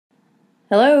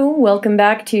Hello, welcome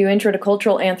back to Intro to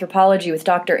Cultural Anthropology with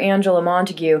Dr. Angela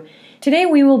Montague. Today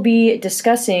we will be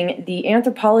discussing the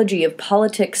anthropology of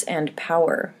politics and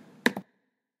power.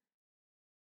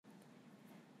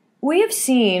 We have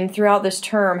seen throughout this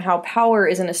term how power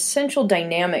is an essential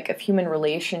dynamic of human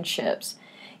relationships.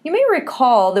 You may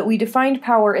recall that we defined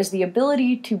power as the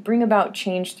ability to bring about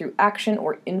change through action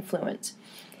or influence.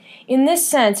 In this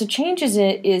sense, a change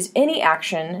is any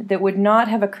action that would not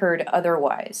have occurred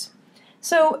otherwise.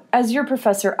 So, as your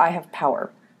professor, I have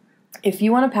power. If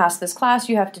you want to pass this class,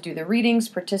 you have to do the readings,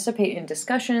 participate in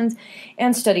discussions,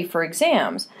 and study for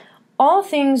exams, all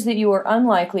things that you are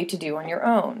unlikely to do on your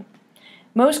own.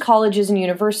 Most colleges and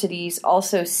universities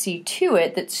also see to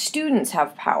it that students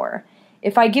have power.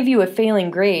 If I give you a failing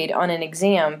grade on an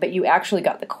exam, but you actually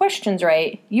got the questions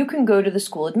right, you can go to the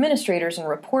school administrators and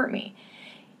report me.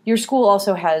 Your school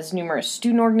also has numerous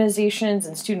student organizations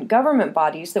and student government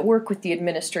bodies that work with the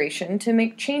administration to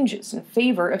make changes in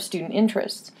favor of student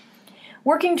interests.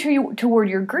 Working toward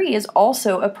your degree is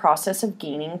also a process of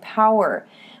gaining power.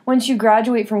 Once you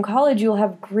graduate from college, you'll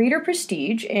have greater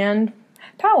prestige and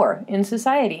power in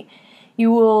society.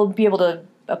 You will be able to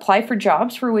apply for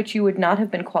jobs for which you would not have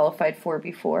been qualified for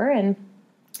before, and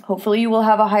hopefully you will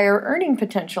have a higher earning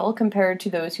potential compared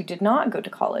to those who did not go to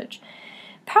college.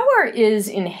 Power is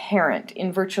inherent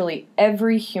in virtually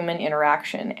every human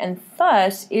interaction, and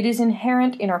thus it is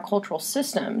inherent in our cultural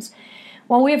systems.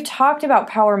 While we have talked about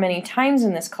power many times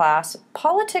in this class,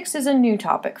 politics is a new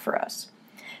topic for us.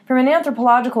 From an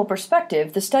anthropological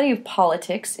perspective, the study of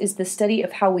politics is the study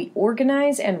of how we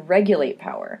organize and regulate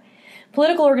power.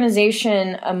 Political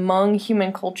organization among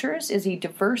human cultures is a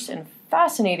diverse and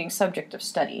fascinating subject of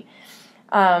study.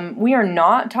 We are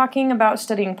not talking about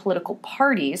studying political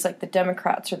parties like the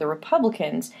Democrats or the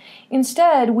Republicans.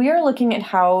 Instead, we are looking at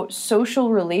how social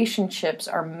relationships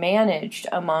are managed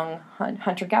among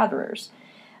hunter-gatherers,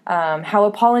 how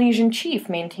a Polynesian chief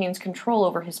maintains control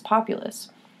over his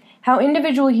populace, how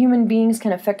individual human beings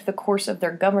can affect the course of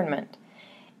their government.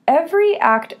 Every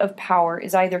act of power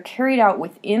is either carried out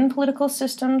within political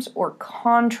systems or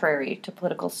contrary to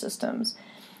political systems.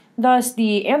 Thus,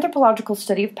 the anthropological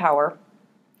study of power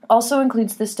also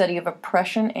includes the study of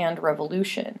oppression and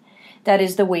revolution. That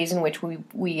is, the ways in which we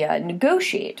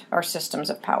negotiate our systems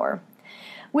of power.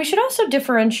 We should also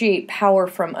differentiate power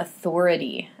from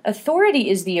authority. Authority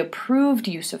is the approved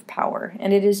use of power,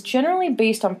 and it is generally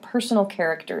based on personal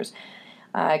characters.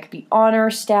 It could be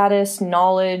honor, status,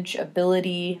 knowledge,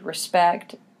 ability,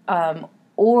 respect,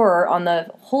 or on the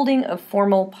holding of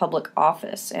formal public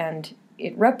office, and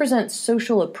it represents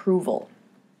social approval.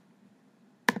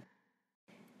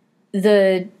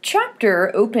 The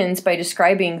chapter opens by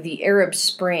describing the Arab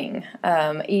Spring.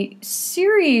 A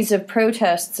series of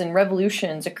protests and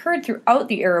revolutions occurred throughout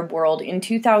the Arab world in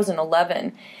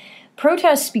 2011.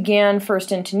 Protests began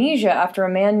first in Tunisia after a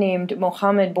man named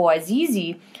Mohamed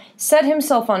Bouazizi set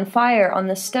himself on fire on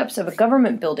the steps of a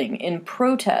government building in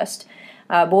protest.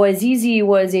 Bouazizi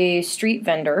was a street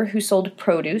vendor who sold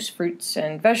produce, fruits,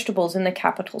 and vegetables in the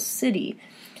capital city.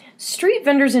 Street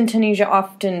vendors in Tunisia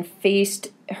often faced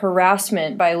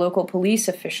harassment by local police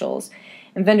officials,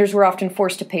 and vendors were often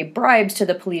forced to pay bribes to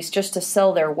the police just to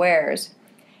sell their wares.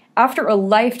 After a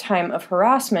lifetime of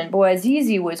harassment,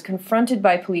 Bouazizi was confronted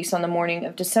by police on the morning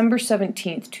of December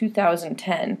 17,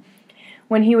 2010.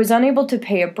 When he was unable to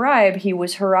pay a bribe, he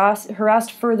was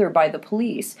harassed further by the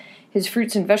police. His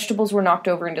fruits and vegetables were knocked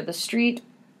over into the street,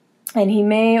 and he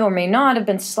may or may not have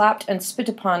been slapped and spit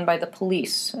upon by the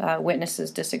police.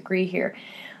 Witnesses disagree here.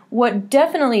 What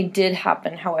definitely did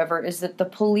happen, however, is that the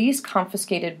police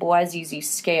confiscated Bouazizi's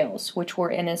scales, which were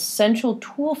an essential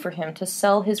tool for him to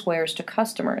sell his wares to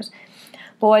customers.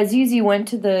 Bouazizi went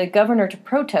to the governor to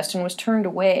protest and was turned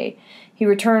away. He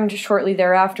returned shortly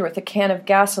thereafter with a can of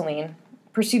gasoline,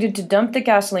 proceeded to dump the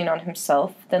gasoline on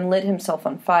himself, then lit himself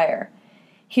on fire.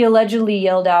 He allegedly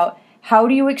yelled out, "How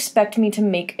do you expect me to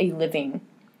make a living?"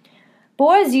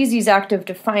 Bouazizi's act of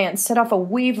defiance set off a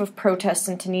wave of protests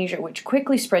in Tunisia, which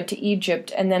quickly spread to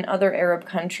Egypt and then other Arab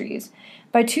countries.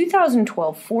 By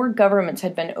 2012, 4 governments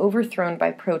had been overthrown by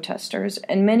protesters,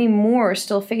 and many more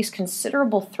still faced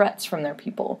considerable threats from their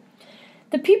people.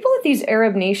 The people of these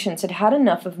Arab nations had had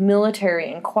enough of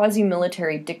military and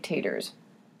quasi-military dictators.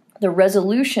 The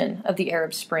resolution of the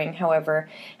Arab Spring, however,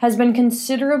 has been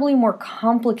considerably more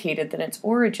complicated than its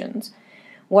origins.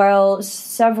 While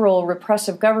several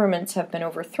repressive governments have been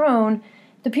overthrown,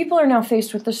 the people are now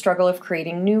faced with the struggle of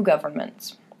creating new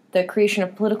governments. The creation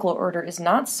of political order is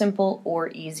not simple or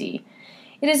easy.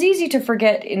 It is easy to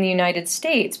forget in the United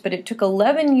States, but it took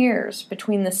 11 years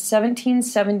between the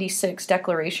 1776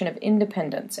 Declaration of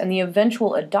Independence and the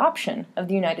eventual adoption of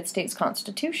the United States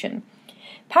Constitution.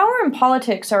 Power and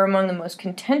politics are among the most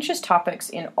contentious topics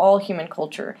in all human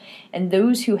culture, and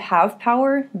those who have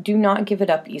power do not give it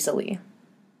up easily.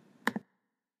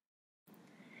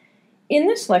 In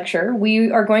this lecture, we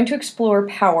are going to explore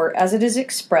power as it is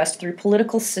expressed through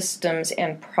political systems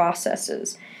and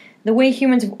processes, the way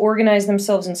humans have organized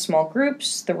themselves in small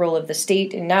groups, the role of the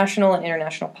state in national and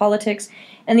international politics,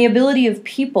 and the ability of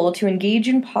people to engage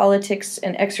in politics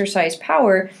and exercise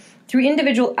power through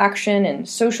individual action and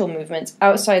social movements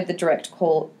outside the direct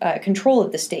control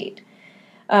of the state.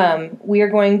 We are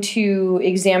going to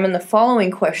examine the following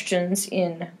questions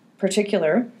in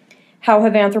particular. How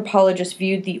have anthropologists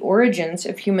viewed the origins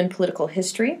of human political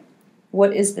history?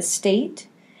 What is the state?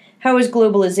 How is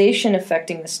globalization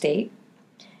affecting the state?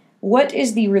 What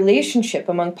is the relationship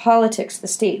among politics, the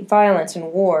state, violence,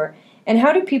 and war? And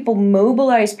how do people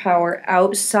mobilize power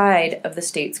outside of the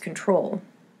state's control?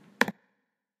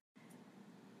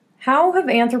 How have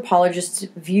anthropologists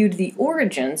viewed the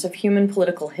origins of human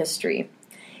political history?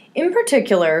 In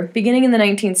particular, beginning in the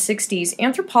 1960s,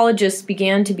 anthropologists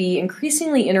began to be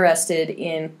increasingly interested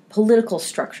in political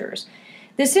structures.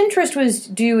 This interest was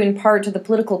due in part to the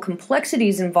political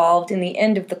complexities involved in the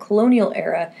end of the colonial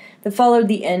era that followed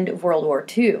the end of World War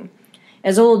II.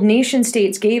 As old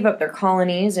nation-states gave up their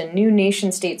colonies and new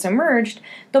nation-states emerged,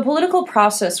 the political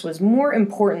process was more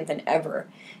important than ever.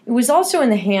 It was also in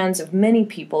the hands of many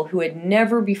people who had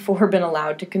never before been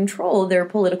allowed to control their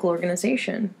political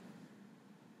organization.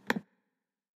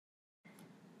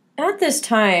 At this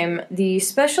time, the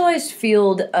specialized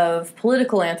field of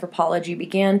political anthropology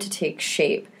began to take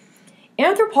shape.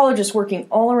 Anthropologists working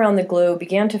all around the globe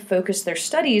began to focus their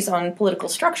studies on political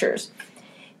structures.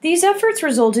 These efforts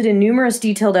resulted in numerous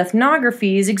detailed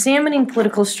ethnographies examining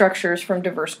political structures from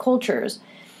diverse cultures.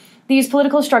 These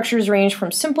political structures range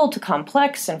from simple to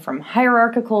complex and from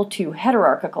hierarchical to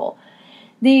heterarchical.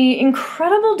 The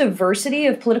incredible diversity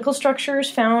of political structures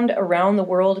found around the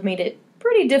world made it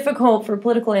pretty difficult for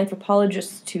political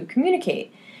anthropologists to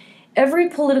communicate. Every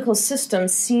political system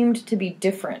seemed to be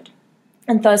different,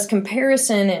 and thus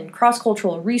comparison and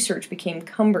cross-cultural research became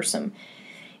cumbersome.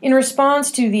 In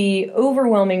response to the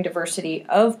overwhelming diversity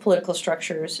of political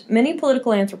structures, many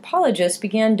political anthropologists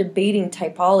began debating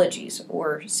typologies,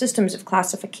 or systems of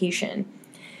classification.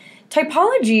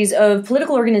 Typologies of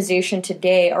political organization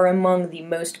today are among the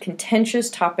most contentious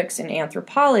topics in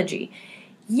anthropology.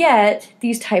 Yet,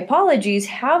 these typologies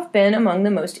have been among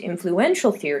the most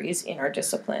influential theories in our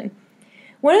discipline.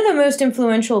 One of the most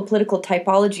influential political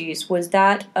typologies was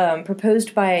that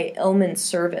proposed by Elman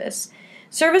Service.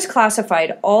 Service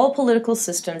classified all political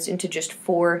systems into just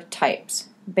 4 types: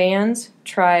 bands,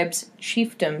 tribes,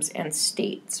 chiefdoms, and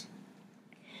states.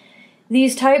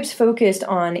 These types focused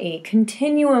on a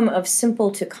continuum of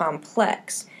simple to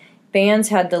complex. Bands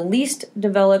had the least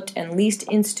developed and least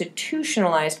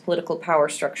institutionalized political power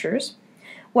structures,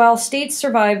 while states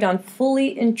survived on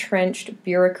fully entrenched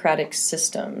bureaucratic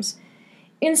systems.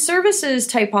 In Service's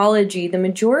typology, the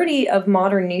majority of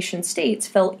modern nation-states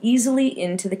fell easily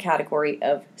into the category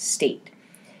of state.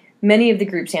 Many of the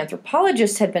groups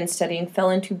anthropologists had been studying fell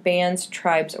into bands,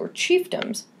 tribes, or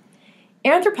chiefdoms.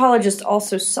 Anthropologists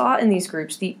also saw in these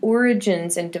groups the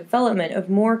origins and development of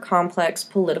more complex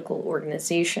political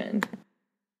organization.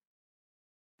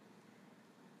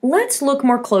 Let's look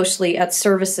more closely at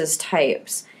Service's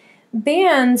types.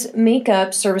 Bands make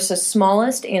up Service's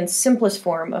smallest and simplest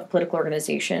form of political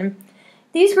organization.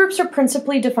 These groups are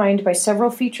principally defined by several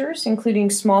features,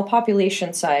 including small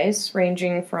population size,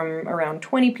 ranging from around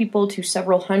 20 people to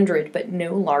several hundred, but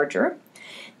no larger.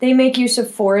 They make use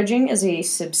of foraging as a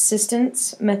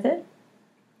subsistence method.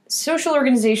 Social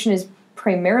organization is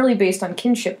primarily based on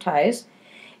kinship ties,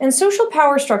 and social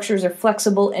power structures are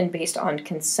flexible and based on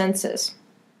consensus.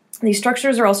 These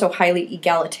structures are also highly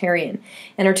egalitarian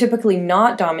and are typically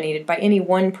not dominated by any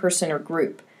one person or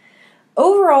group.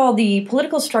 Overall, the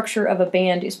political structure of a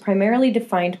band is primarily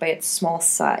defined by its small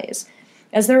size.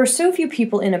 As there are so few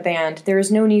people in a band, there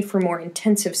is no need for more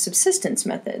intensive subsistence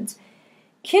methods.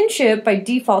 Kinship, by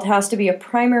default, has to be a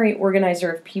primary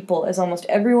organizer of people, as almost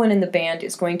everyone in the band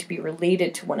is going to be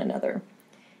related to one another.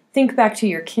 Think back to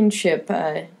your kinship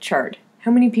chart.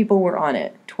 How many people were on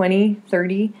it? 20?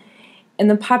 30? And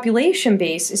the population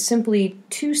base is simply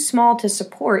too small to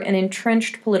support an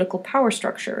entrenched political power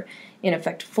structure, in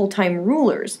effect, full-time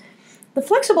rulers. The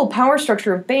flexible power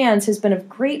structure of bands has been of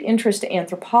great interest to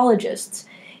anthropologists.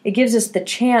 It gives us the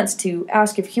chance to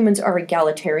ask if humans are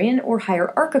egalitarian or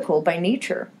hierarchical by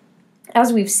nature.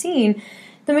 As we've seen,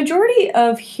 The majority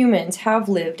of humans have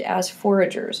lived as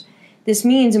foragers. This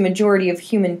means a majority of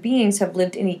human beings have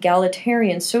lived in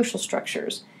egalitarian social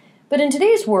structures. But in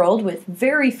today's world, with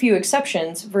very few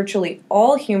exceptions, virtually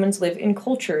all humans live in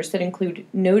cultures that include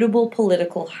notable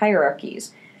political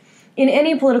hierarchies. In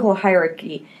any political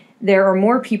hierarchy, there are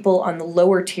more people on the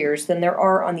lower tiers than there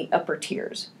are on the upper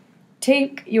tiers.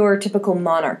 Take your typical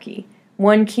monarchy.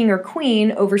 One king or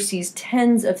queen oversees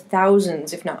tens of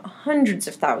thousands, if not hundreds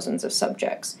of thousands, of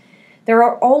subjects. There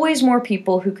are always more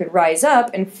people who could rise up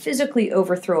and physically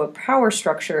overthrow a power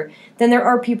structure than there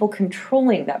are people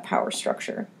controlling that power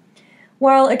structure.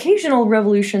 While occasional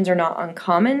revolutions are not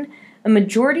uncommon, a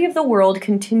majority of the world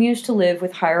continues to live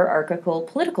with hierarchical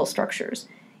political structures.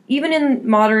 Even in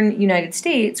modern United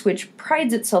States, which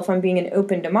prides itself on being an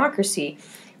open democracy,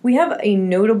 we have a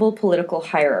notable political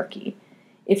hierarchy.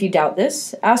 If you doubt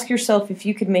this, ask yourself if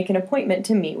you could make an appointment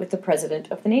to meet with the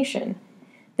president of the nation.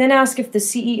 Then ask if the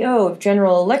CEO of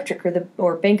General Electric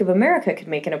or Bank of America could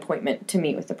make an appointment to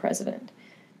meet with the president.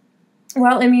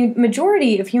 While a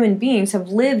majority of human beings have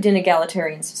lived in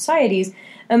egalitarian societies,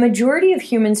 a majority of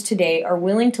humans today are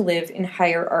willing to live in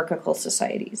hierarchical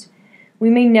societies. We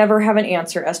may never have an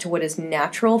answer as to what is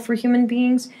natural for human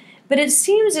beings, but it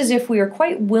seems as if we are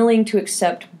quite willing to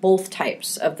accept both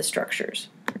types of the structures.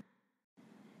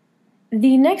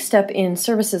 The next step in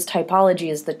services typology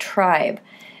is the tribe.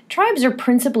 Tribes are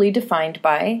principally defined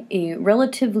by a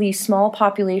relatively small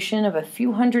population of a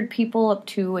few hundred people up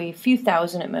to a few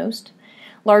thousand at most,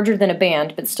 larger than a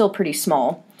band, but still pretty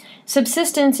small.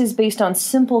 Subsistence is based on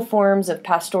simple forms of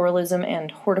pastoralism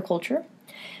and horticulture.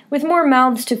 With more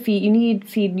mouths to feed,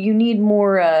 you need a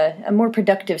more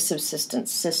productive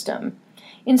subsistence system.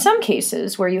 In some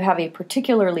cases, where you have a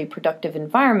particularly productive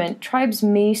environment, tribes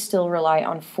may still rely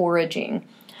on foraging.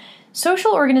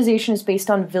 Social organization is based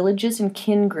on villages and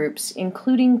kin groups,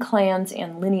 including clans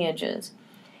and lineages.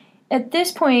 At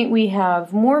this point, we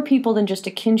have more people than just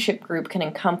a kinship group can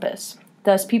encompass.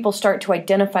 Thus, people start to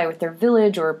identify with their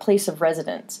village or place of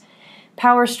residence.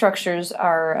 Power structures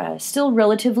are still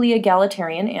relatively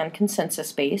egalitarian and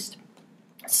consensus-based.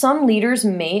 Some leaders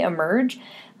may emerge,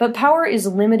 but power is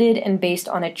limited and based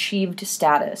on achieved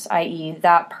status, i.e.,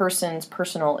 that person's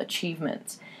personal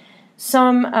achievements.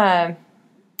 Something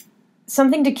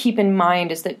to keep in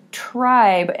mind is that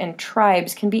tribe and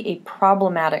tribes can be a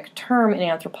problematic term in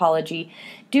anthropology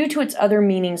due to its other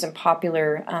meanings in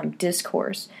popular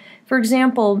discourse. For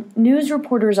example, news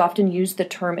reporters often use the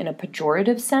term in a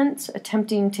pejorative sense,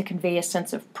 attempting to convey a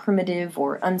sense of primitive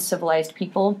or uncivilized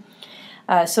people.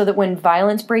 So that when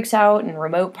violence breaks out in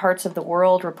remote parts of the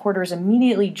world, reporters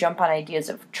immediately jump on ideas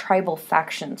of tribal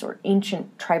factions or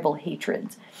ancient tribal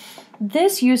hatreds.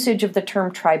 This usage of the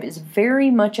term tribe is very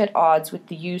much at odds with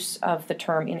the use of the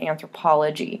term in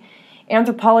anthropology.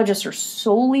 Anthropologists are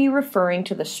solely referring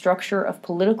to the structure of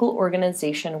political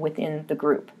organization within the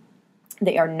group.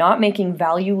 They are not making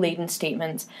value-laden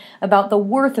statements about the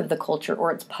worth of the culture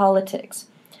or its politics.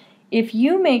 If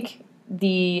you make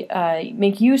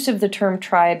use of the term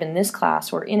tribe in this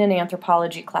class or in an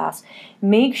anthropology class,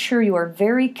 make sure you are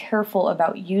very careful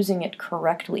about using it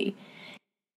correctly.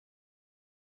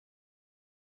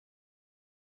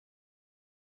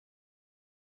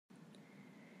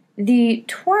 The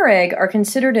Tuareg are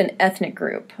considered an ethnic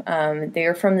group. They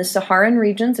are from the Saharan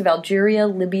regions of Algeria,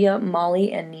 Libya,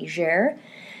 Mali, and Niger.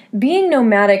 Being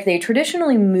nomadic, they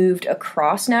traditionally moved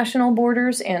across national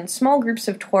borders, and small groups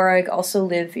of Tuareg also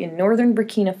live in northern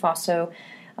Burkina Faso,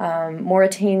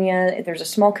 Mauritania. There's a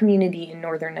small community in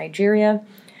northern Nigeria.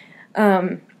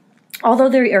 Although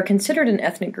they are considered an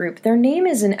ethnic group, their name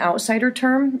is an outsider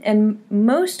term, and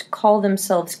most call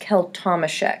themselves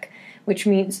Kel-Tamashek, which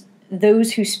means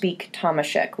those who speak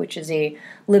Tamashek, which is a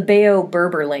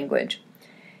Libeo-Berber language.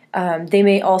 They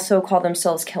may also call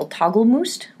themselves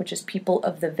Keltagelmust, which is people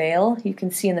of the veil. You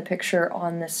can see in the picture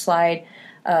on this slide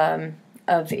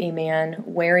of a man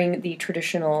wearing the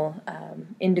traditional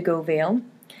indigo veil.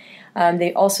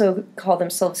 They also call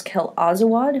themselves Kel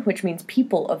Azawad, which means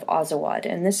people of Azawad,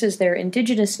 and this is their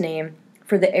indigenous name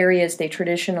for the areas they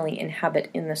traditionally inhabit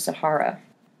in the Sahara.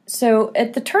 So,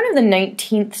 at the turn of the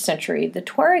 19th century, the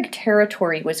Tuareg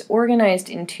territory was organized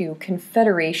into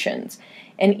confederations,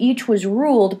 and each was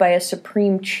ruled by a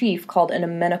supreme chief called an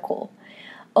amenakul,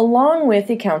 along with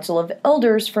a council of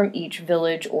elders from each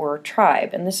village or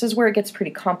tribe, and this is where it gets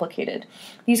pretty complicated.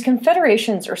 These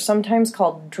confederations are sometimes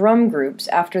called drum groups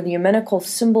after the amenakul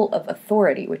symbol of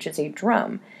authority, which is a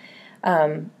drum.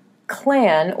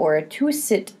 Clan or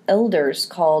Tusit elders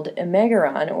called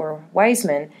Emegaran or wise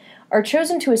men are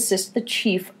chosen to assist the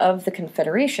chief of the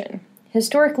confederation.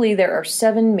 Historically, there are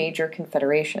 7 major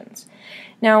confederations.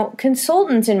 Now,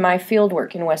 consultants in my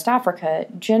fieldwork in West Africa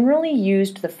generally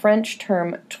used the French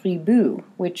term tribu,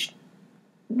 which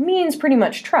means pretty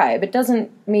much tribe. It doesn't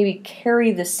maybe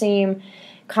carry the same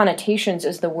connotations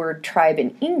as the word tribe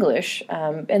in English,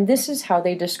 and this is how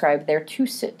they describe their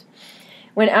tusit.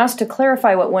 When asked to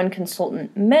clarify what one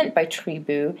consultant meant by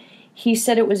tribu, he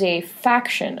said it was a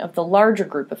faction of the larger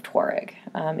group of Tuareg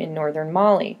in northern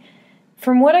Mali.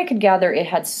 From what I could gather, it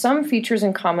had some features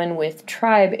in common with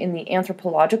tribe in the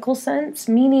anthropological sense,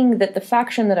 meaning that the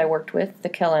faction that I worked with, the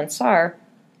Kel Ansar,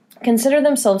 consider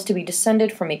themselves to be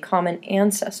descended from a common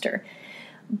ancestor.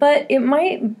 But it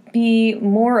might be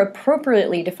more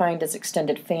appropriately defined as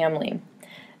extended family.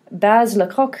 Baz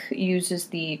Lecoq uses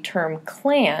the term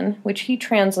clan, which he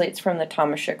translates from the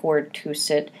Tamashiq word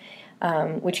tusit,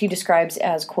 which he describes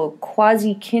as, quote,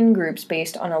 quasi-kin groups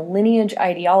based on a lineage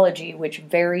ideology which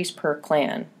varies per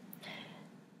clan.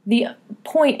 The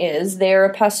point is, they're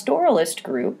a pastoralist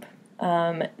group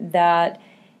that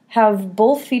have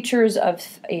both features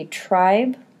of a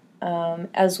tribe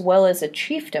as well as a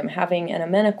chiefdom, having an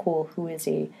amenakul who is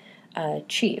a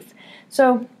chief.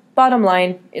 So, bottom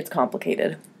line, it's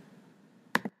complicated.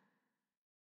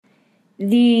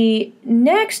 The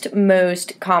next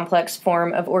most complex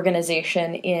form of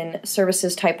organization in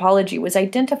services typology was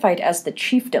identified as the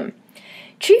chiefdom.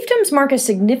 Chiefdoms mark a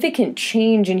significant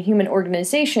change in human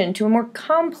organization to a more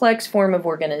complex form of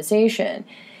organization.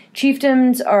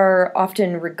 Chiefdoms are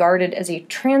often regarded as a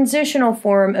transitional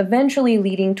form, eventually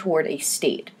leading toward a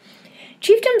state.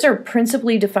 Chiefdoms are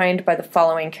principally defined by the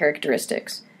following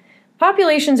characteristics.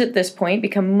 Populations at this point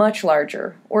become much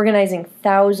larger, organizing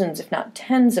thousands, if not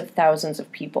tens of thousands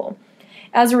of people.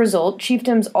 As a result,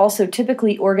 chiefdoms also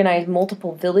typically organize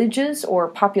multiple villages or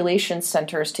population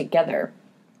centers together.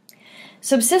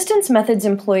 Subsistence methods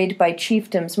employed by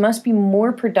chiefdoms must be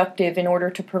more productive in order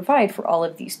to provide for all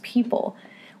of these people.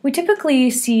 We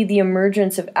typically see the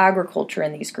emergence of agriculture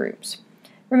in these groups.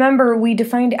 Remember, we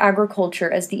defined agriculture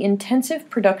as the intensive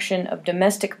production of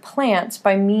domestic plants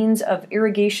by means of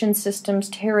irrigation systems,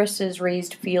 terraces,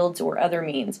 raised fields, or other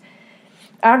means.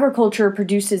 Agriculture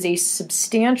produces a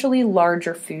substantially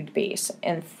larger food base,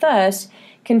 and thus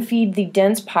can feed the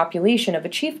dense population of a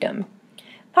chiefdom.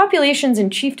 Populations in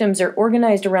chiefdoms are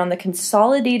organized around the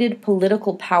consolidated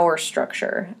political power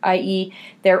structure, i.e.,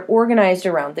 they're organized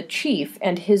around the chief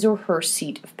and his or her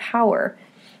seat of power.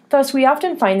 Thus, we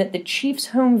often find that the chief's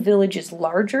home village is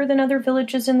larger than other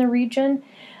villages in the region.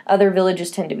 Other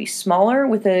villages tend to be smaller,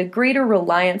 with a greater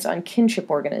reliance on kinship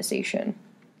organization.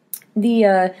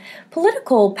 The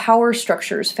political power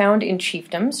structures found in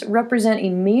chiefdoms represent a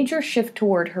major shift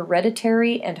toward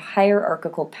hereditary and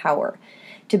hierarchical power.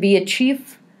 To be a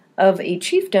chief of a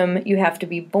chiefdom, you have to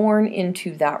be born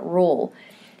into that role.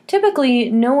 Typically,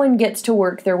 no one gets to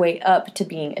work their way up to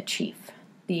being a chief.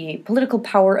 The political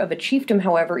power of a chiefdom,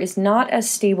 however, is not as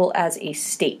stable as a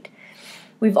state.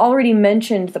 We've already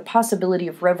mentioned the possibility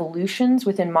of revolutions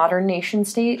within modern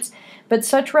nation-states, but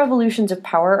such revolutions of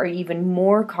power are even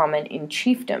more common in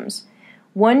chiefdoms.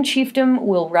 One chiefdom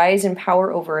will rise in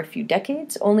power over a few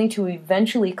decades, only to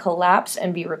eventually collapse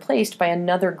and be replaced by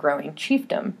another growing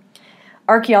chiefdom.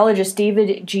 Archaeologist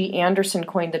David G. Anderson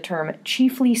coined the term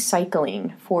chiefly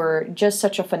cycling for just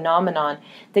such a phenomenon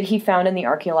that he found in the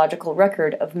archaeological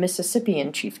record of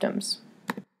Mississippian chiefdoms.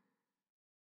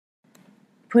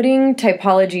 Putting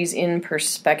typologies in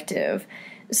perspective,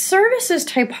 services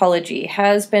typology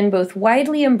has been both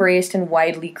widely embraced and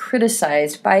widely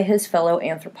criticized by his fellow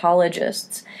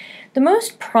anthropologists. The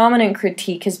most prominent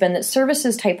critique has been that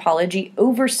services typology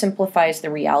oversimplifies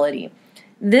the reality.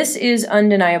 This is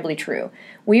undeniably true.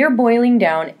 We are boiling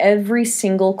down every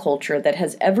single culture that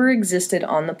has ever existed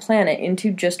on the planet into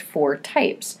just 4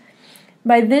 types.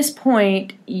 By this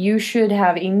point, you should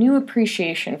have a new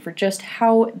appreciation for just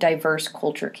how diverse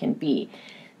culture can be.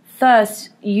 Thus,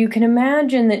 you can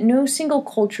imagine that no single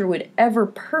culture would ever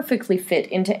perfectly fit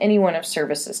into any one of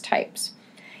services types.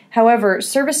 However,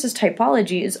 services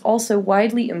typology is also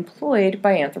widely employed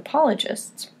by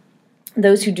anthropologists.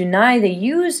 Those who deny they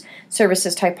use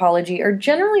services typology are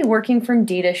generally working from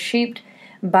data shaped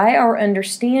by our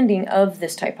understanding of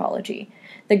this typology.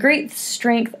 The great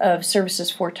strength of services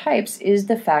 4 types is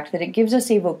the fact that it gives us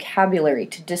a vocabulary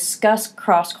to discuss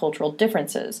cross-cultural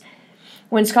differences.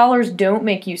 When scholars don't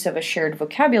make use of a shared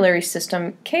vocabulary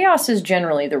system, chaos is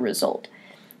generally the result.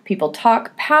 People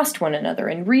talk past one another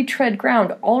and retread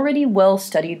ground already well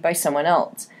studied by someone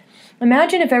else.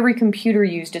 Imagine if every computer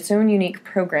used its own unique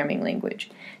programming language.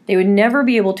 They would never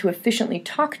be able to efficiently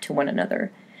talk to one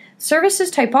another. Services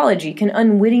typology can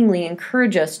unwittingly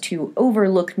encourage us to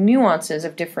overlook nuances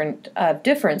of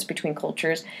difference between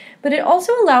cultures, but it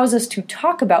also allows us to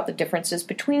talk about the differences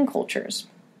between cultures.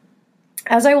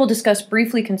 As I will discuss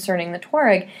briefly concerning the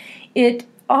Tuareg, it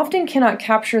often cannot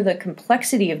capture the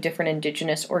complexity of different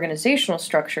indigenous organizational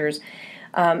structures,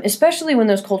 especially when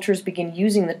those cultures begin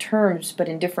using the terms but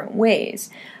in different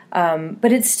ways.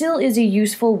 But it still is a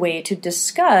useful way to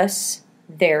discuss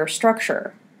their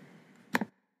structure.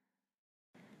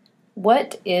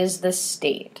 What is the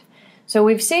state? So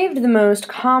we've saved the most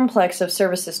complex of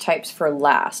services types for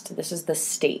last. This is the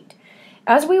state.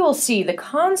 As we will see, the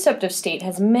concept of state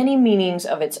has many meanings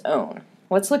of its own.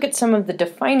 Let's look at some of the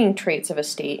defining traits of a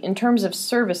state in terms of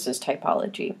services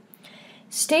typology.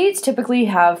 States typically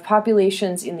have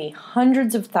populations in the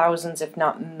hundreds of thousands, if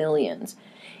not millions.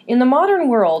 In the modern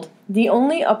world, the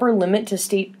only upper limit to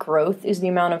state growth is the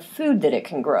amount of food that it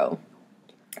can grow.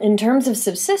 In terms of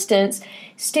subsistence,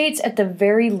 states at the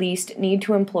very least need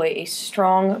to employ a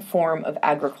strong form of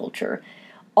agriculture.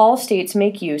 All states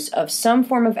make use of some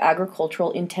form of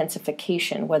agricultural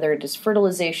intensification, whether it is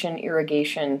fertilization,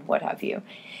 irrigation, what have you.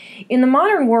 In the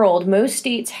modern world, most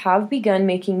states have begun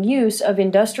making use of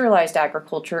industrialized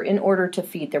agriculture in order to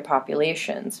feed their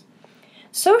populations.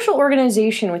 Social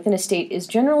organization within a state is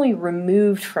generally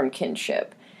removed from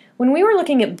kinship. When we were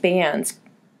looking at bands,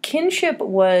 kinship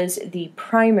was the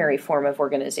primary form of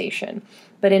organization,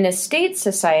 but in a state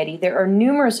society, there are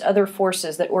numerous other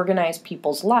forces that organize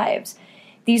people's lives.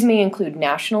 These may include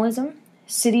nationalism,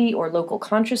 city or local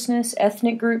consciousness,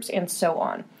 ethnic groups, and so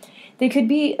on. They could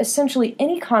be essentially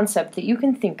any concept that you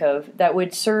can think of that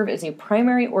would serve as a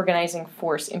primary organizing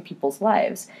force in people's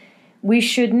lives. We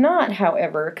should not,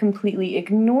 however, completely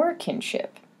ignore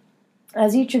kinship.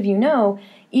 As each of you know,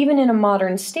 even in a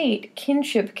modern state,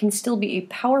 kinship can still be a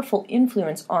powerful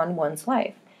influence on one's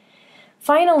life.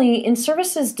 Finally, in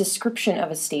services description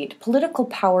of a state, political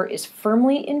power is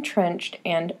firmly entrenched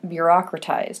and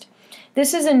bureaucratized.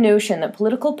 This is a notion that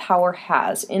political power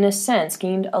has, in a sense,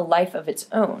 gained a life of its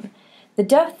own. The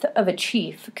death of a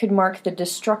chief could mark the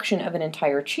destruction of an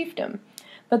entire chiefdom,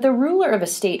 but the ruler of a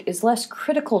state is less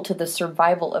critical to the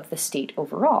survival of the state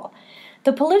overall.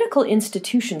 The political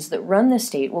institutions that run the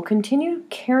state will continue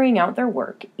carrying out their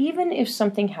work, even if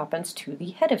something happens to the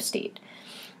head of state.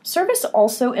 Service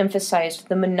also emphasized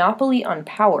the monopoly on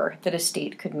power that a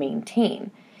state could maintain.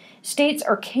 States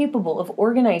are capable of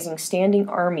organizing standing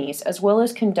armies as well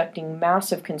as conducting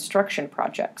massive construction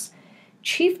projects.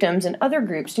 Chiefdoms and other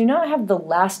groups do not have the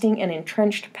lasting and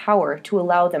entrenched power to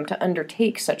allow them to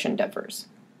undertake such endeavors.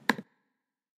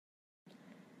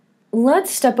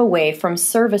 Let's step away from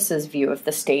services' view of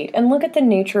the state and look at the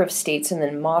nature of states in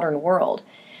the modern world.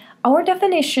 Our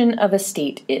definition of a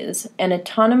state is an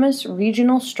autonomous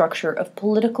regional structure of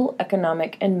political,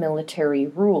 economic, and military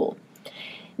rule.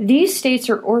 These states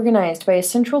are organized by a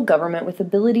central government with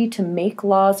ability to make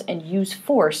laws and use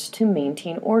force to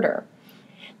maintain order.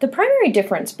 The primary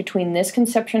difference between this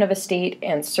conception of a state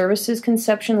and services'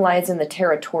 conception lies in the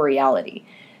territoriality.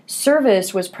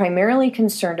 Service was primarily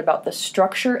concerned about the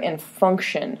structure and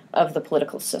function of the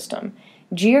political system.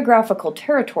 Geographical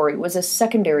territory was a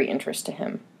secondary interest to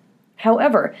him.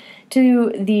 However,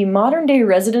 to the modern-day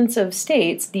residents of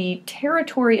states, the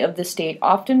territory of the state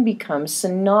often becomes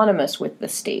synonymous with the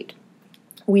state.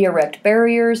 We erect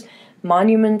barriers,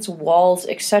 monuments, walls,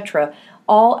 etc.,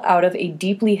 all out of a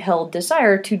deeply held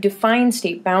desire to define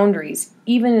state boundaries,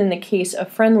 even in the case of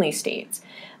friendly states.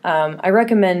 I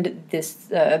recommend this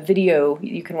video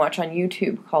you can watch on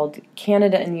YouTube called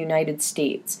Canada and the United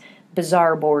States,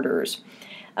 Bizarre Borders.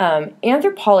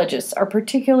 Anthropologists are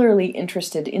particularly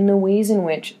interested in the ways in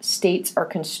which states are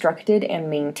constructed and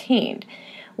maintained.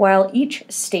 While each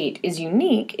state is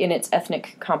unique in its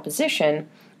ethnic composition,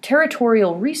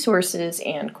 territorial resources,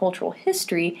 and cultural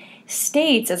history,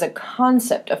 states as a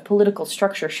concept of political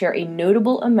structure share a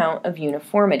notable amount of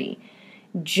uniformity.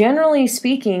 Generally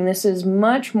speaking, this is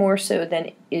much more so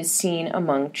than is seen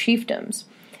among chiefdoms.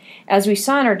 As we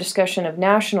saw in our discussion of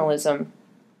nationalism,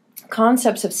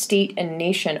 concepts of state and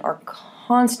nation are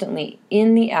constantly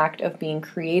in the act of being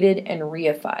created and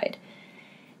reified.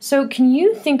 So can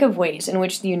you think of ways in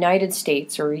which the United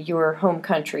States, or your home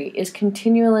country, is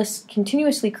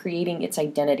continuously creating its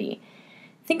identity?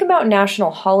 Think about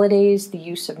national holidays, the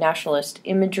use of nationalist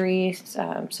imagery,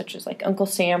 such as like Uncle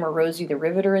Sam or Rosie the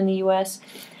Riveter in the U.S.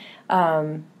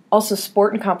 Also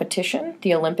sport and competition.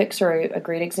 The Olympics are a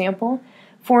great example.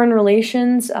 Foreign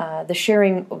relations, the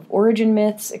sharing of origin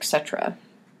myths, etc.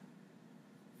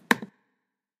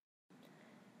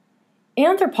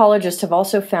 Anthropologists have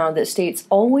also found that states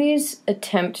always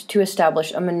attempt to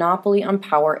establish a monopoly on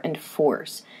power and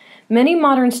force. Many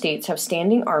modern states have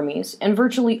standing armies, and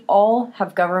virtually all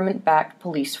have government-backed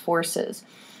police forces.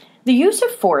 The use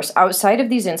of force outside of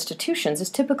these institutions is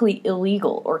typically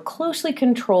illegal or closely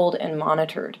controlled and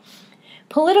monitored.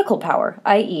 Political power,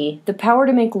 i.e., the power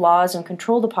to make laws and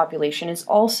control the population, is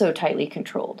also tightly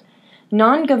controlled.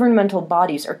 Non-governmental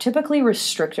bodies are typically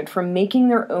restricted from making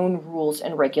their own rules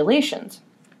and regulations.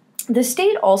 The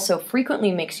state also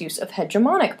frequently makes use of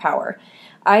hegemonic power,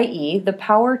 i.e., the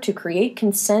power to create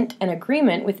consent and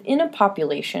agreement within a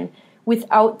population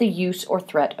without the use or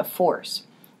threat of force.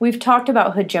 We've talked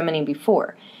about hegemony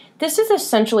before. This is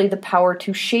essentially the power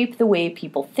to shape the way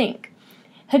people think.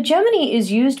 Hegemony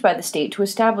is used by the state to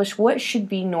establish what should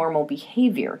be normal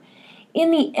behavior.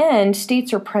 In the end,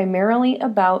 states are primarily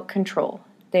about control.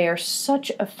 They are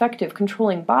such effective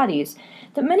controlling bodies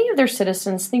that many of their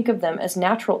citizens think of them as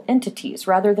natural entities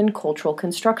rather than cultural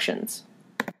constructions.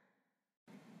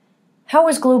 How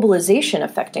is globalization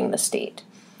affecting the state?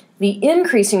 The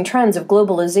increasing trends of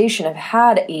globalization have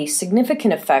had a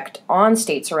significant effect on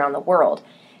states around the world.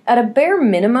 At a bare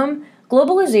minimum,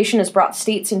 globalization has brought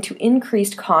states into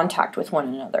increased contact with one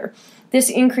another. This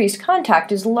increased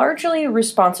contact is largely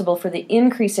responsible for the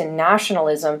increase in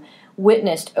nationalism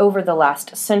witnessed over the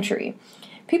last century.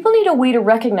 People need a way to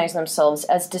recognize themselves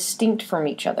as distinct from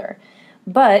each other.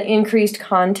 But increased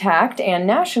contact and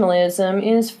nationalism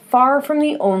is far from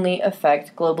the only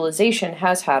effect globalization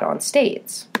has had on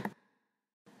states.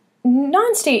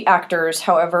 Non-state actors,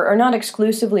 however, are not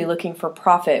exclusively looking for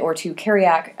profit or to carry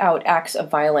out acts of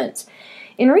violence.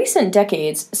 In recent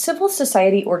decades, civil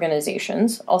society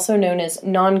organizations, also known as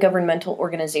non-governmental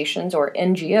organizations or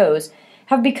NGOs,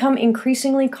 have become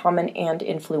increasingly common and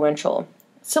influential.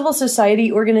 Civil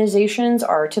society organizations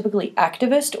are typically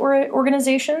activist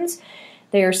organizations.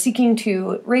 They are seeking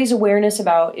to raise awareness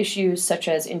about issues such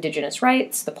as indigenous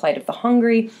rights, the plight of the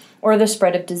hungry, or the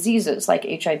spread of diseases like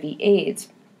HIV/AIDS.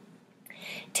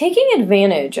 Taking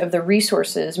advantage of the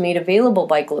resources made available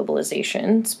by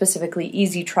globalization, specifically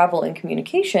easy travel and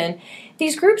communication,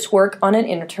 these groups work on an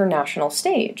international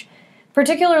stage.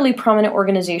 Particularly prominent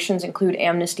organizations include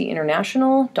Amnesty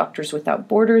International, Doctors Without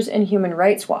Borders, and Human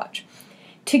Rights Watch.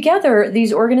 Together,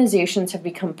 these organizations have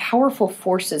become powerful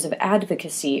forces of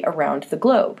advocacy around the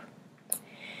globe.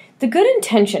 The good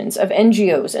intentions of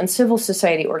NGOs and civil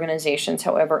society organizations,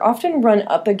 however, often run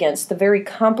up against the very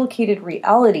complicated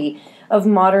reality of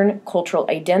modern cultural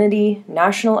identity,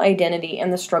 national identity,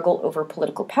 and the struggle over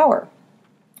political power.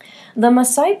 The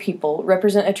Maasai people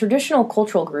represent a traditional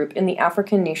cultural group in the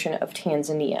African nation of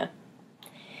Tanzania.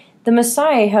 The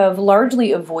Maasai have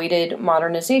largely avoided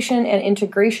modernization and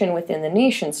integration within the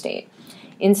nation-state.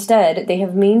 Instead, they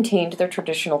have maintained their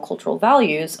traditional cultural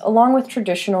values along with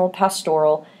traditional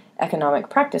pastoral economic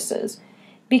practices.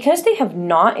 Because they have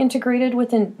not integrated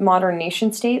within modern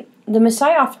nation-state, the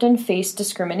Maasai often face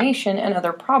discrimination and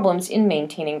other problems in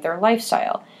maintaining their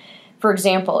lifestyle. For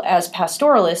example, as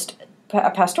pastoralists,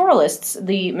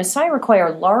 the Maasai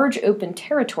require large open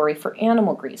territory for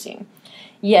animal grazing.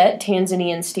 Yet,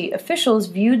 Tanzanian state officials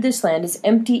viewed this land as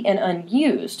empty and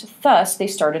unused, thus they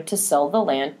started to sell the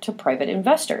land to private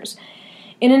investors.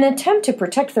 In an attempt to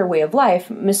protect their way of life,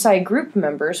 Maasai group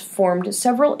members formed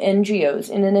several NGOs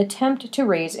in an attempt to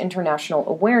raise international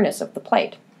awareness of the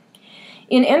plight.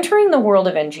 In entering the world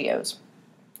of NGOs,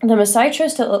 the Maasai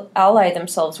chose to ally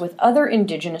themselves with other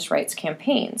indigenous rights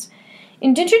campaigns.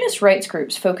 Indigenous rights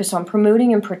groups focus on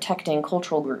promoting and protecting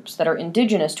cultural groups that are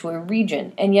indigenous to a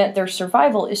region, and yet their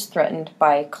survival is threatened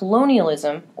by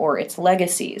colonialism or its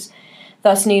legacies.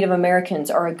 Thus, Native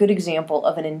Americans are a good example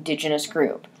of an indigenous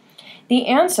group. The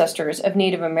ancestors of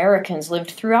Native Americans lived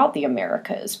throughout the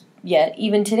Americas, yet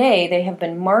even today they have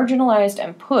been marginalized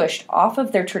and pushed off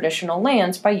of their traditional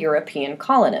lands by European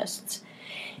colonists.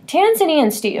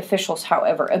 Tanzanian state officials,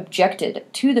 however, objected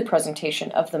to the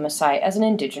presentation of the Maasai as an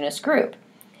indigenous group.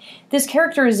 This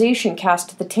characterization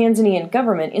cast the Tanzanian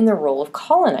government in the role of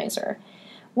colonizer.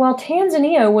 While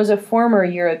Tanzania was a former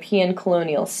European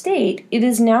colonial state, it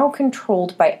is now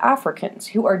controlled by Africans,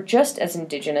 who are just as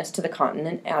indigenous to the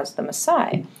continent as the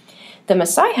Maasai. The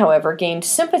Maasai, however, gained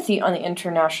sympathy on the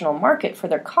international market for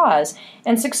their cause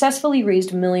and successfully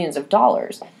raised millions of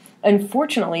dollars.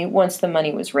 Unfortunately, once the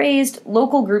money was raised,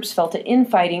 local groups felt an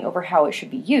infighting over how it should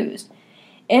be used.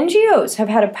 NGOs have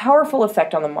had a powerful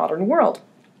effect on the modern world,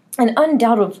 and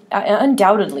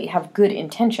undoubtedly have good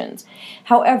intentions.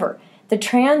 However, the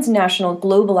transnational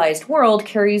globalized world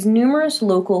carries numerous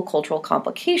local cultural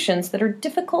complications that are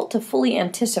difficult to fully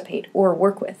anticipate or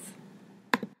work with.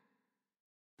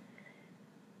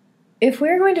 If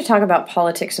we're going to talk about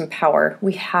politics and power,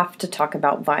 we have to talk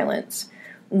about violence.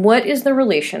 What is the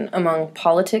relation among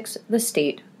politics, the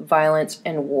state, violence,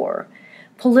 and war?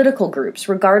 Political groups,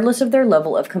 regardless of their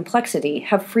level of complexity,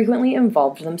 have frequently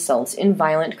involved themselves in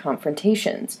violent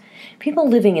confrontations. People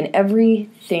living in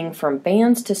everything from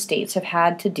bands to states have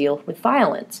had to deal with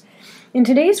violence. In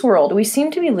today's world, we seem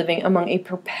to be living among a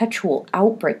perpetual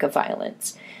outbreak of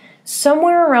violence.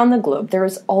 Somewhere around the globe, there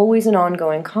is always an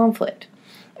ongoing conflict.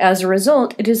 As a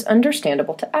result, it is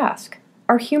understandable to ask,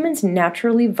 are humans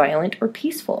naturally violent or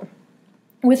peaceful?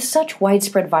 With such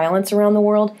widespread violence around the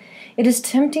world, it is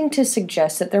tempting to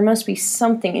suggest that there must be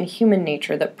something in human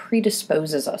nature that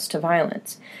predisposes us to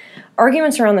violence.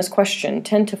 Arguments around this question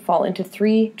tend to fall into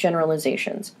three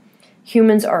generalizations.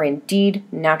 Humans are indeed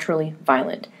naturally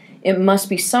violent. It must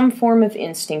be some form of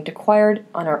instinct acquired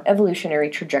on our evolutionary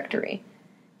trajectory.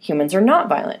 Humans are not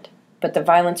violent, but the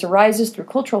violence arises through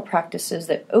cultural practices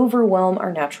that overwhelm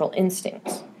our natural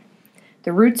instincts.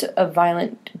 The roots of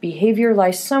violent behavior lie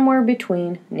somewhere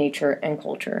between nature and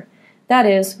culture. That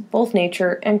is, both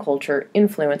nature and culture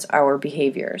influence our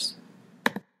behaviors.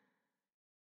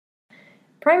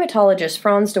 Primatologist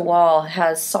Frans de Waal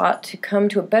has sought to come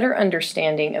to a better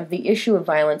understanding of the issue of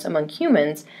violence among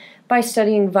humans by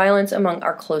studying violence among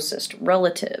our closest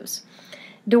relatives.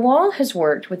 De Waal has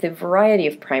worked with a variety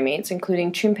of primates,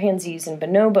 including chimpanzees and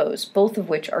bonobos, both of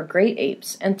which are great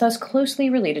apes and thus closely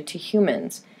related to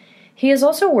humans. He has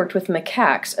also worked with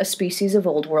macaques, a species of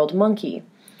Old World monkey.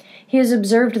 He has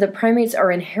observed that primates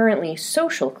are inherently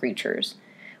social creatures.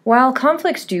 While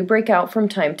conflicts do break out from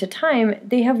time to time,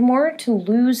 they have more to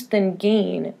lose than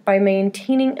gain by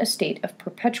maintaining a state of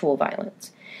perpetual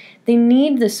violence. They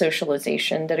need the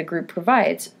socialization that a group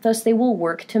provides, thus they will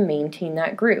work to maintain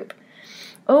that group.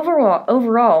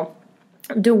 Overall,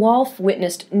 de Waal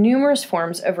witnessed numerous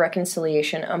forms of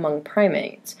reconciliation among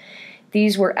primates.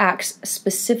 These were acts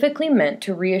specifically meant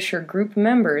to reassure group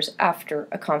members after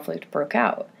a conflict broke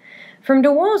out. From de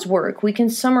Waal's work, we can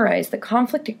summarize that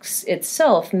conflict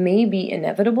itself may be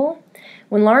inevitable.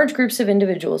 When large groups of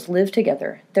individuals live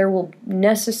together, there will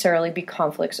necessarily be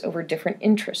conflicts over different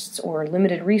interests or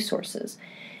limited resources.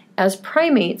 As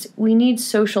primates, we need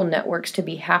social networks to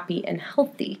be happy and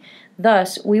healthy.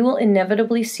 Thus, we will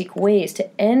inevitably seek ways to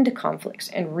end conflicts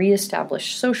and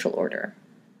reestablish social order.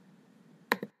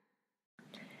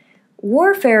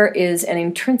 Warfare is an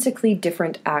intrinsically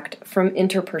different act from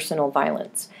interpersonal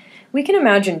violence. We can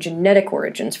imagine genetic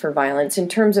origins for violence in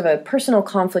terms of a personal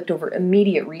conflict over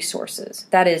immediate resources,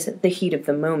 that is, the heat of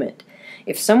the moment.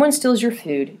 If someone steals your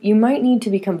food, you might need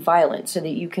to become violent so that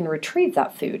you can retrieve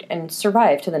that food and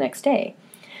survive to the next day.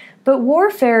 But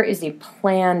warfare is a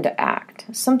planned act,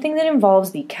 something that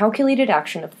involves the calculated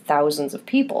action of thousands of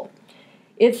people.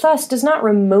 It thus does not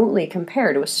remotely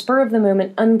compare to a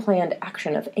spur-of-the-moment, unplanned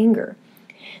action of anger.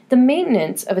 The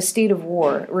maintenance of a state of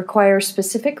war requires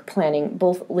specific planning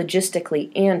both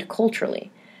logistically and culturally.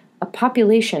 A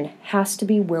population has to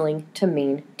be willing to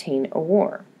maintain a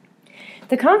war.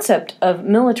 The concept of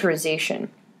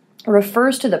militarization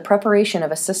refers to the preparation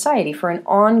of a society for an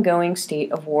ongoing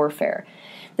state of warfare.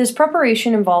 This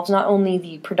preparation involves not only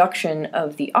the production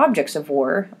of the objects of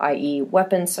war, i.e.,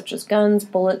 weapons such as guns,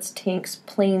 bullets, tanks,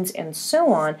 planes, and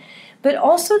so on, but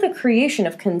also the creation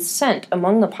of consent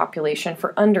among the population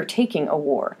for undertaking a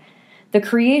war. The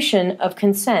creation of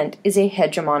consent is a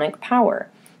hegemonic power.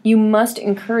 You must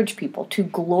encourage people to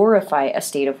glorify a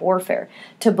state of warfare,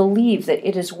 to believe that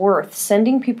it is worth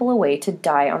sending people away to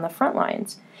die on the front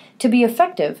lines. To be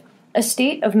effective, a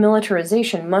state of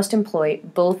militarization must employ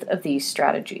both of these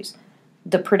strategies: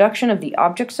 the production of the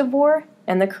objects of war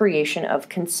and the creation of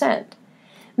consent.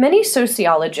 Many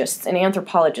sociologists and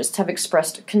anthropologists have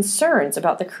expressed concerns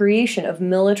about the creation of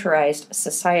militarized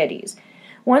societies.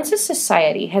 Once a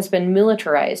society has been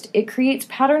militarized, it creates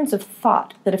patterns of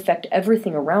thought that affect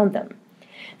everything around them.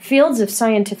 Fields of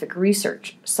scientific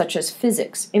research, such as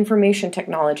physics, information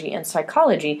technology, and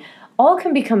psychology, all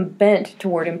can become bent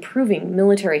toward improving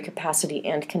military capacity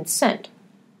and consent.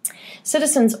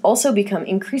 Citizens also become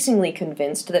increasingly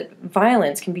convinced that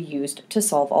violence can be used to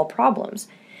solve all problems.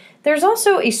 There's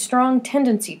also a strong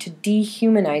tendency to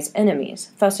dehumanize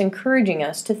enemies, thus encouraging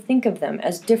us to think of them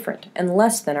as different and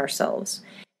less than ourselves.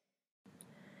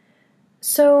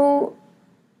 So,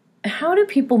 how do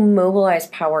people mobilize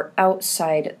power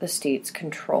outside the state's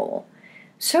control?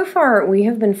 So far, we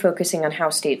have been focusing on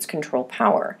how states control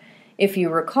power. If you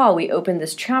recall, we opened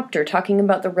this chapter talking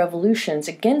about the revolutions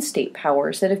against state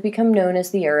powers that have become known as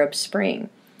the Arab Spring.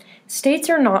 States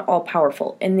are not all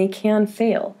powerful, and they can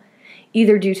fail,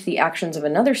 either due to the actions of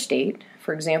another state.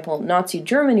 For example, Nazi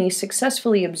Germany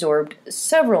successfully absorbed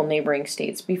several neighboring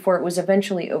states before it was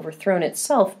eventually overthrown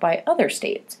itself by other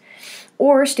states.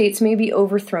 or states may be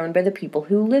overthrown by the people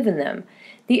who live in them.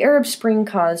 The Arab Spring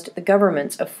caused the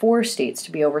governments of 4 states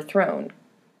to be overthrown.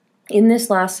 In this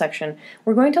last section,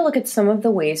 we're going to look at some of the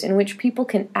ways in which people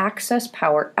can access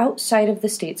power outside of the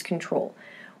state's control,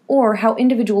 or how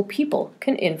individual people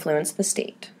can influence the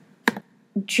state.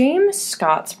 James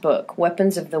Scott's book,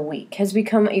 Weapons of the Weak, has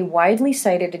become a widely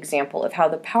cited example of how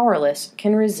the powerless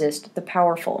can resist the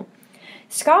powerful.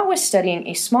 Scott was studying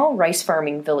a small rice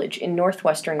farming village in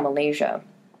northwestern Malaysia.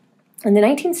 In the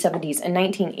 1970s and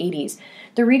 1980s,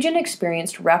 the region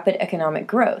experienced rapid economic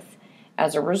growth.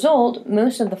 As a result,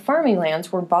 most of the farming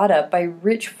lands were bought up by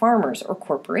rich farmers or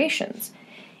corporations.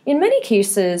 In many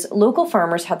cases, local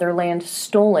farmers had their land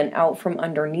stolen out from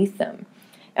underneath them.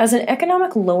 As an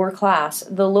economic lower class,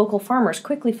 the local farmers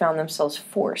quickly found themselves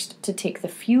forced to take the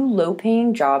few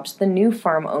low-paying jobs the new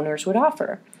farm owners would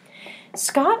offer.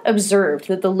 Scott observed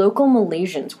that the local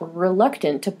Malaysians were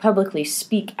reluctant to publicly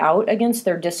speak out against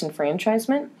their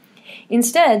disenfranchisement.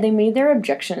 Instead, they made their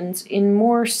objections in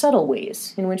more subtle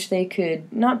ways, in which they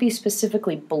could not be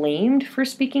specifically blamed for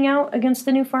speaking out against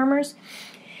the new farmers.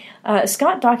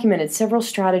 Scott documented several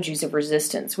strategies of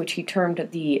resistance, which he termed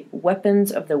the weapons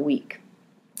of the weak.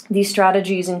 These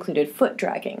strategies included foot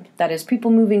dragging, that is, people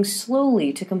moving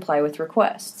slowly to comply with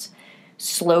requests;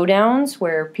 slowdowns,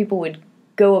 where people would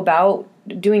go about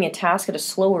doing a task at a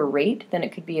slower rate than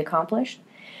it could be accomplished;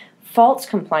 false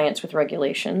compliance with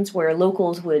regulations, where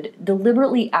locals would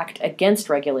deliberately act against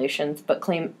regulations but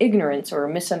claim ignorance or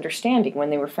misunderstanding when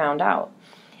they were found out.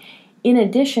 In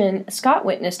addition, Scott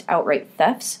witnessed outright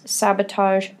thefts,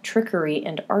 sabotage, trickery,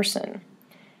 and arson.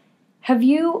 Have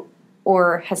you,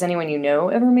 or has anyone you know,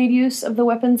 ever made use of the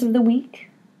weapons of the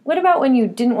weak? What about when you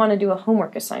didn't want to do a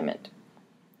homework assignment?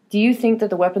 Do you think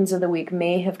that the weapons of the weak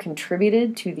may have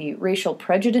contributed to the racial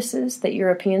prejudices that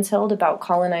Europeans held about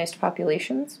colonized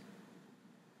populations?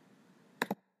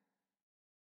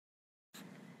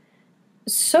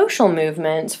 Social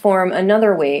movements form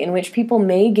another way in which people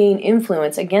may gain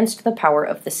influence against the power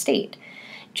of the state.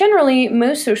 Generally,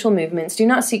 most social movements do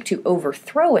not seek to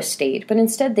overthrow a state, but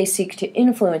instead they seek to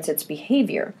influence its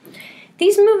behavior.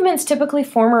 These movements typically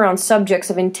form around subjects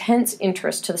of intense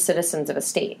interest to the citizens of a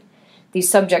state. These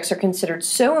subjects are considered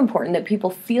so important that people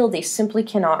feel they simply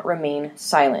cannot remain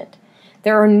silent.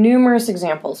 There are numerous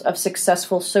examples of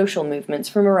successful social movements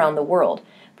from around the world,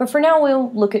 but for now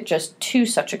we'll look at just 2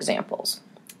 such examples.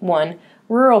 1.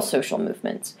 Rural social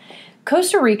movements.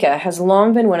 Costa Rica has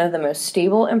long been one of the most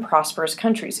stable and prosperous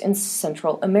countries in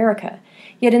Central America.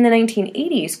 Yet in the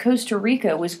 1980s, Costa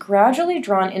Rica was gradually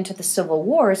drawn into the civil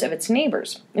wars of its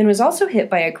neighbors, and was also hit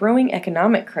by a growing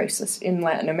economic crisis in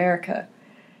Latin America.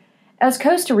 As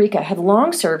Costa Rica had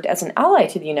long served as an ally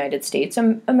to the United States,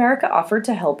 America offered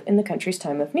to help in the country's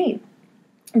time of need.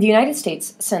 The United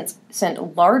States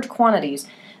sent large quantities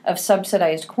of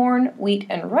subsidized corn, wheat,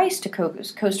 and rice to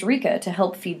Costa Rica to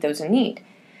help feed those in need.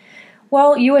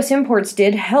 While U.S. imports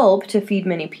did help to feed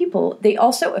many people, they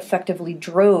also effectively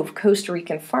drove Costa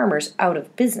Rican farmers out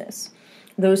of business.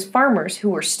 Those farmers who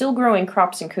were still growing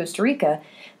crops in Costa Rica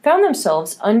found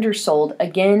themselves undersold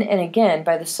again and again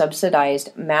by the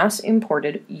subsidized,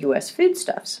 mass-imported U.S.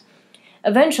 foodstuffs.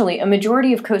 Eventually, a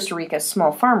majority of Costa Rica's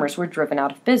small farmers were driven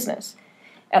out of business.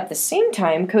 At the same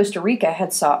time, Costa Rica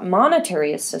had sought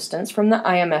monetary assistance from the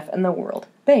IMF and the World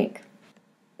Bank.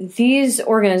 These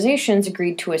organizations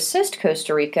agreed to assist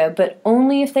Costa Rica, but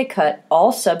only if they cut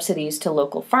all subsidies to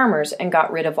local farmers and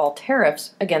got rid of all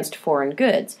tariffs against foreign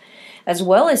goods, as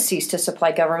well as ceased to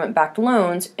supply government-backed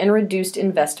loans and reduced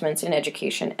investments in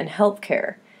education and health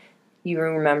care. You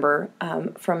remember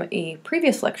from a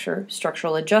previous lecture,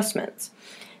 structural adjustments.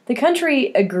 The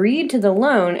country agreed to the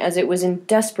loan as it was in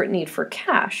desperate need for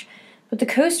cash, but the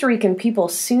Costa Rican people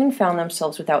soon found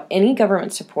themselves without any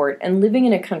government support and living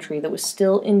in a country that was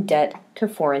still in debt to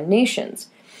foreign nations.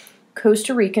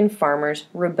 Costa Rican farmers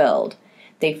rebelled.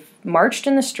 They marched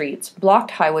in the streets,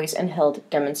 blocked highways, and held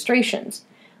demonstrations.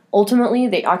 Ultimately,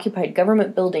 they occupied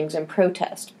government buildings in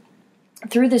protest.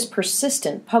 Through this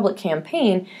persistent public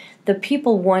campaign, the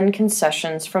people won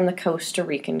concessions from the Costa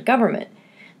Rican government.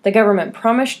 The government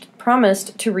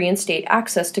promised to reinstate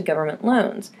access to government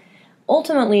loans.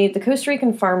 Ultimately, the Costa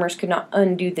Rican farmers could not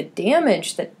undo the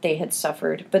damage that they had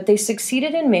suffered, but they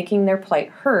succeeded in making their plight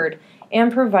heard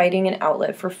and providing an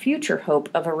outlet for future hope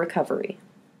of a recovery.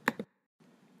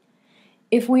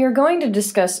 If we are going to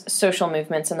discuss social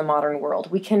movements in the modern world,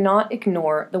 we cannot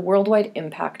ignore the worldwide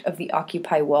impact of the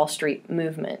Occupy Wall Street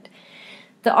movement.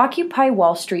 The Occupy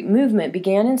Wall Street movement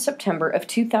began in September of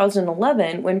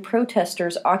 2011 when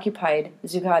protesters occupied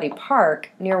Zuccotti Park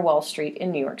near Wall Street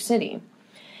in New York City.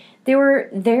 They were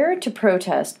there to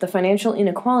protest the financial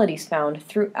inequalities found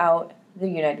throughout the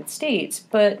United States,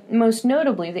 but most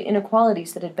notably the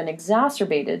inequalities that had been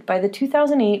exacerbated by the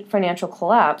 2008 financial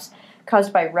collapse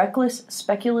caused by reckless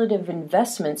speculative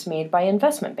investments made by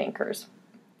investment bankers.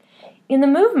 In the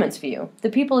movement's view, the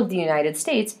people of the United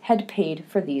States had paid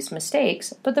for these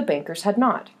mistakes, but the bankers had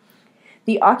not.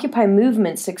 The Occupy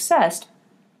movement's success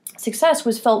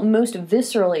was felt most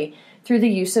viscerally through the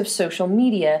use of social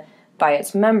media by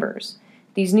its members.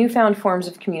 These newfound forms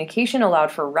of communication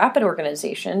allowed for rapid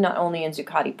organization, not only in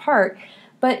Zuccotti Park,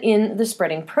 but in the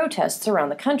spreading protests around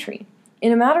the country.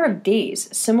 In a matter of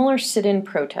days, similar sit-in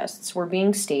protests were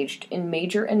being staged in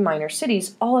major and minor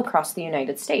cities all across the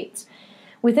United States.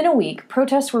 Within a week,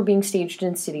 protests were being staged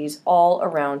in cities all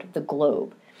around the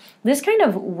globe. This kind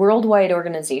of worldwide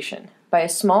organization by a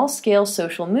small-scale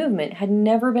social movement had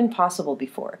never been possible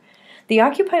before. The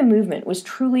Occupy movement was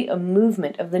truly a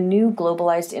movement of the new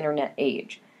globalized internet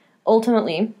age.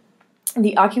 Ultimately,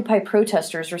 the Occupy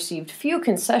protesters received few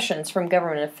concessions from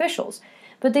government officials,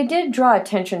 but they did draw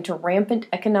attention to rampant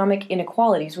economic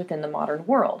inequalities within the modern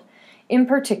world. In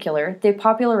particular, they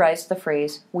popularized the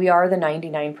phrase, "We are the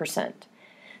 99%.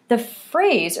 The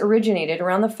phrase originated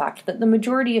around the fact that the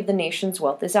majority of the nation's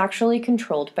wealth is actually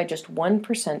controlled by just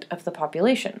 1% of the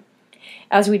population.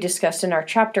 As we discussed in our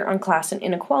chapter on class and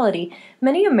inequality,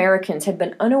 many Americans had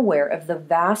been unaware of the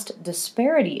vast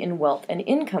disparity in wealth and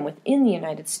income within the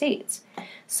United States.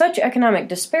 Such economic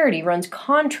disparity runs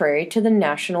contrary to the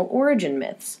national origin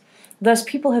myths. Thus,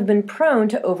 people have been prone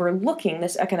to overlooking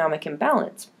this economic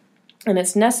imbalance and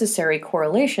its necessary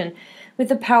correlation with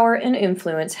the power and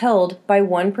influence held by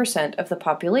 1% of the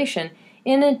population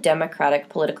in a democratic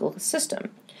political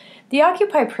system. The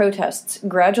Occupy protests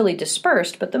gradually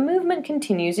dispersed, but the movement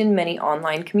continues in many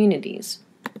online communities.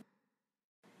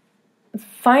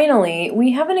 Finally,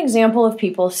 we have an example of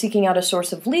people seeking out a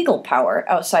source of legal power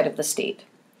outside of the state: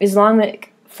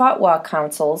 Islamic fatwa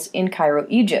councils in Cairo,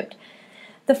 Egypt.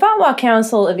 The Fatwa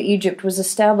Council of Egypt was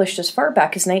established as far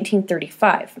back as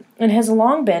 1935 and has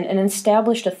long been an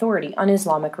established authority on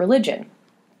Islamic religion.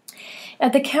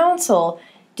 At the council,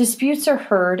 disputes are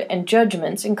heard and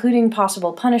judgments, including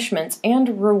possible punishments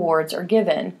and rewards, are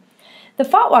given. The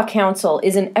Fatwa Council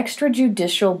is an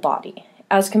extrajudicial body,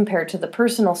 as compared to the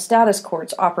personal status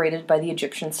courts operated by the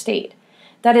Egyptian state.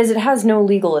 That is, it has no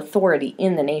legal authority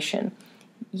in the nation.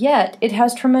 Yet, it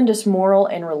has tremendous moral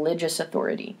and religious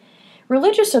authority.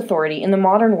 Religious authority in the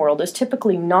modern world is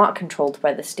typically not controlled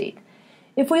by the state.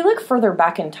 If we look further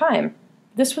back in time,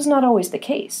 this was not always the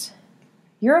case.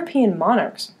 European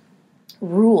monarchs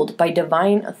ruled by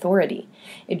divine authority.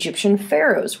 Egyptian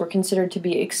pharaohs were considered to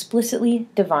be explicitly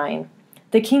divine.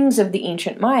 The kings of the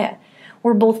ancient Maya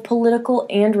were both political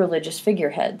and religious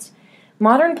figureheads.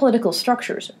 Modern political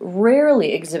structures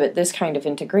rarely exhibit this kind of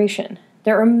integration.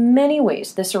 There are many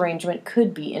ways this arrangement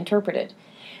could be interpreted.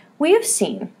 We have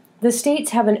seen the states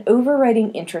have an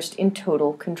overriding interest in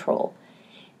total control.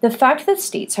 The fact that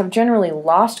states have generally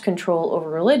lost control over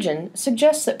religion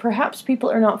suggests that perhaps people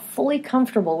are not fully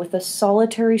comfortable with a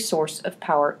solitary source of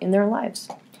power in their lives.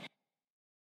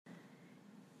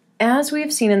 As we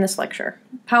have seen in this lecture,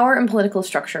 power and political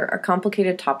structure are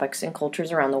complicated topics in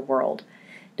cultures around the world.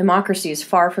 Democracy is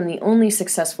far from the only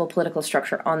successful political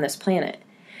structure on this planet.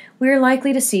 We are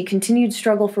likely to see continued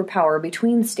struggle for power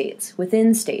between states,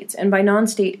 within states, and by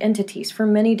non-state entities for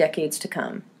many decades to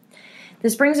come.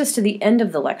 This brings us to the end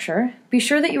of the lecture. Be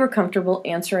sure that you are comfortable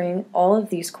answering all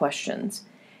of these questions.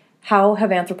 How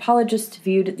have anthropologists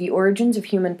viewed the origins of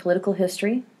human political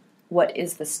history? What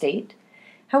is the state?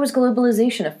 How is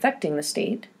globalization affecting the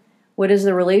state? What is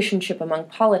the relationship among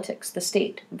politics, the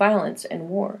state, violence, and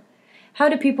war? How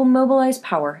do people mobilize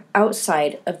power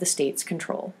outside of the state's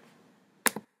control?